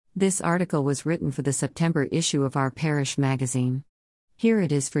This article was written for the September issue of our parish magazine. Here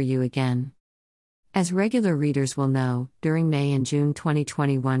it is for you again. As regular readers will know, during May and June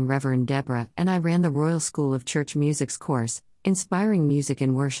 2021, Reverend Deborah and I ran the Royal School of Church Music's course, Inspiring Music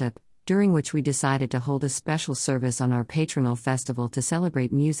in Worship, during which we decided to hold a special service on our patronal festival to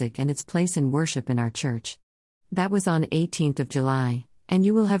celebrate music and its place in worship in our church. That was on 18th of July, and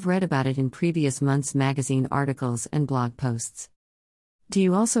you will have read about it in previous months' magazine articles and blog posts. Do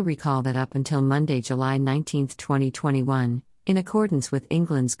you also recall that up until Monday, July 19, 2021, in accordance with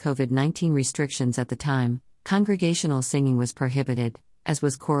England's COVID-19 restrictions at the time, congregational singing was prohibited, as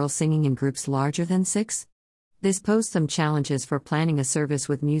was choral singing in groups larger than 6? This posed some challenges for planning a service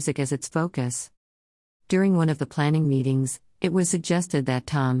with music as its focus. During one of the planning meetings, it was suggested that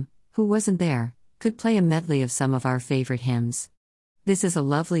Tom, who wasn't there, could play a medley of some of our favorite hymns. This is a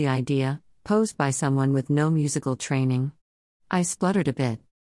lovely idea, posed by someone with no musical training. I spluttered a bit.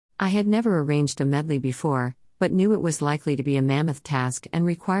 I had never arranged a medley before, but knew it was likely to be a mammoth task and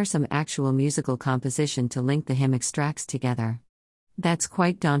require some actual musical composition to link the hymn extracts together. That's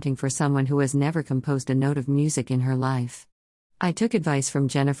quite daunting for someone who has never composed a note of music in her life. I took advice from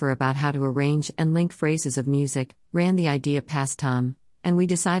Jennifer about how to arrange and link phrases of music, ran the idea past Tom, and we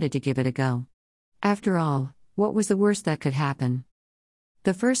decided to give it a go. After all, what was the worst that could happen?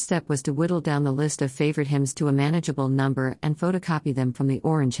 The first step was to whittle down the list of favorite hymns to a manageable number and photocopy them from the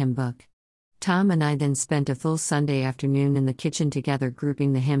Orange Hymn Book. Tom and I then spent a full Sunday afternoon in the kitchen together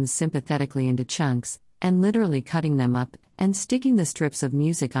grouping the hymns sympathetically into chunks, and literally cutting them up and sticking the strips of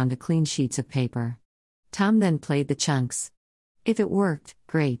music onto clean sheets of paper. Tom then played the chunks. If it worked,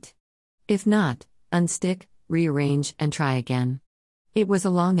 great. If not, unstick, rearrange, and try again. It was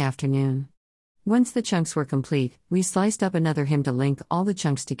a long afternoon. Once the chunks were complete, we sliced up another hymn to link all the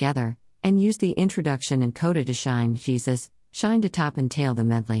chunks together, and used the introduction and coda to shine Jesus, shine to top and tail the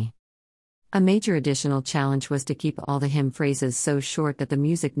medley. A major additional challenge was to keep all the hymn phrases so short that the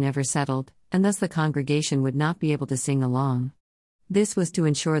music never settled, and thus the congregation would not be able to sing along. This was to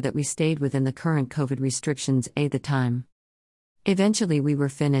ensure that we stayed within the current COVID restrictions at the time. Eventually we were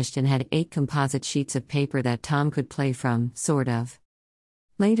finished and had 8 composite sheets of paper that Tom could play from, sort of.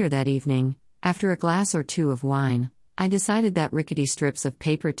 Later that evening, after a glass or two of wine, I decided that rickety strips of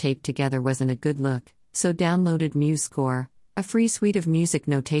paper taped together wasn't a good look, so downloaded MuseScore, a free suite of music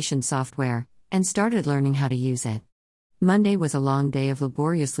notation software, and started learning how to use it. Monday was a long day of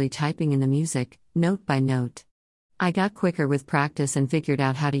laboriously typing in the music, note by note. I got quicker with practice and figured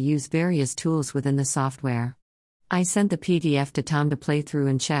out how to use various tools within the software. I sent the PDF to Tom to play through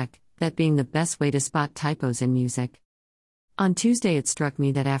and check, that being the best way to spot typos in music. On Tuesday it struck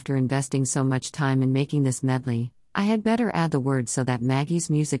me that after investing so much time in making this medley, I had better add the words so that Maggie's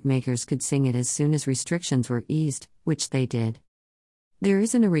music makers could sing it as soon as restrictions were eased, which they did. There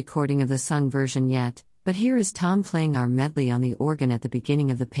isn't a recording of the sung version yet, but here is Tom playing our medley on the organ at the beginning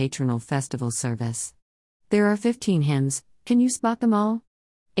of the patronal festival service. There are 15 hymns, can you spot them all?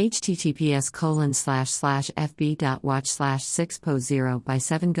 https://fb.watch/6po0 by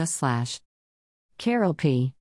 7gus/ Carol P.